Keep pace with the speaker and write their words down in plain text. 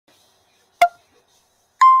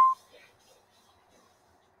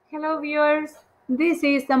Hello, viewers. This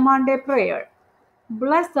is the Monday prayer.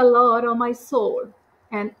 Bless the Lord, O my soul,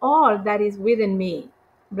 and all that is within me.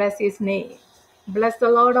 Bless his name. Bless the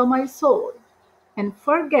Lord, O my soul, and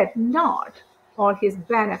forget not all his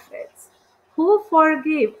benefits, who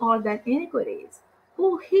forgive all thine iniquities,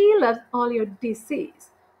 who healeth all your disease,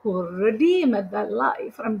 who redeemeth thy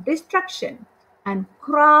life from destruction, and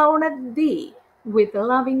crowneth thee with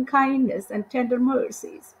loving kindness and tender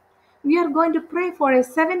mercies. We are going to pray for a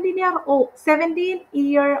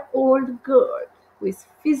 17-year-old girl who is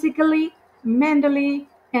physically, mentally,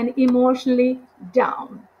 and emotionally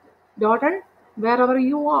down. Daughter, wherever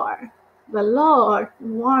you are, the Lord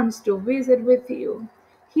wants to visit with you.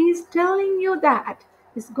 He is telling you that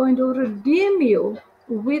He's going to redeem you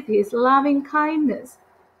with His loving kindness.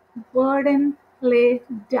 Burden lay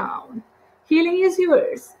down. Healing is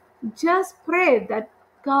yours. Just pray that,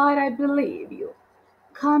 God, I believe you.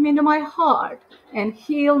 Come into my heart and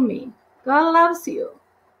heal me. God loves you.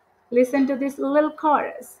 Listen to this little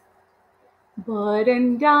chorus.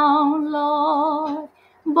 Burden down, Lord,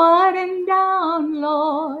 burden down,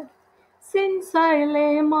 Lord, since I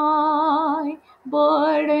lay my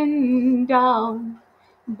burden down,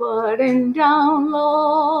 Lord, burden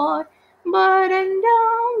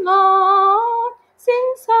down, Lord,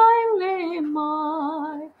 since I lay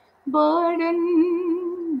my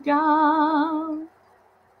burden down.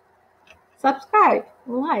 Subscribe,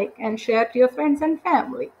 like, and share to your friends and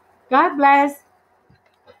family. God bless.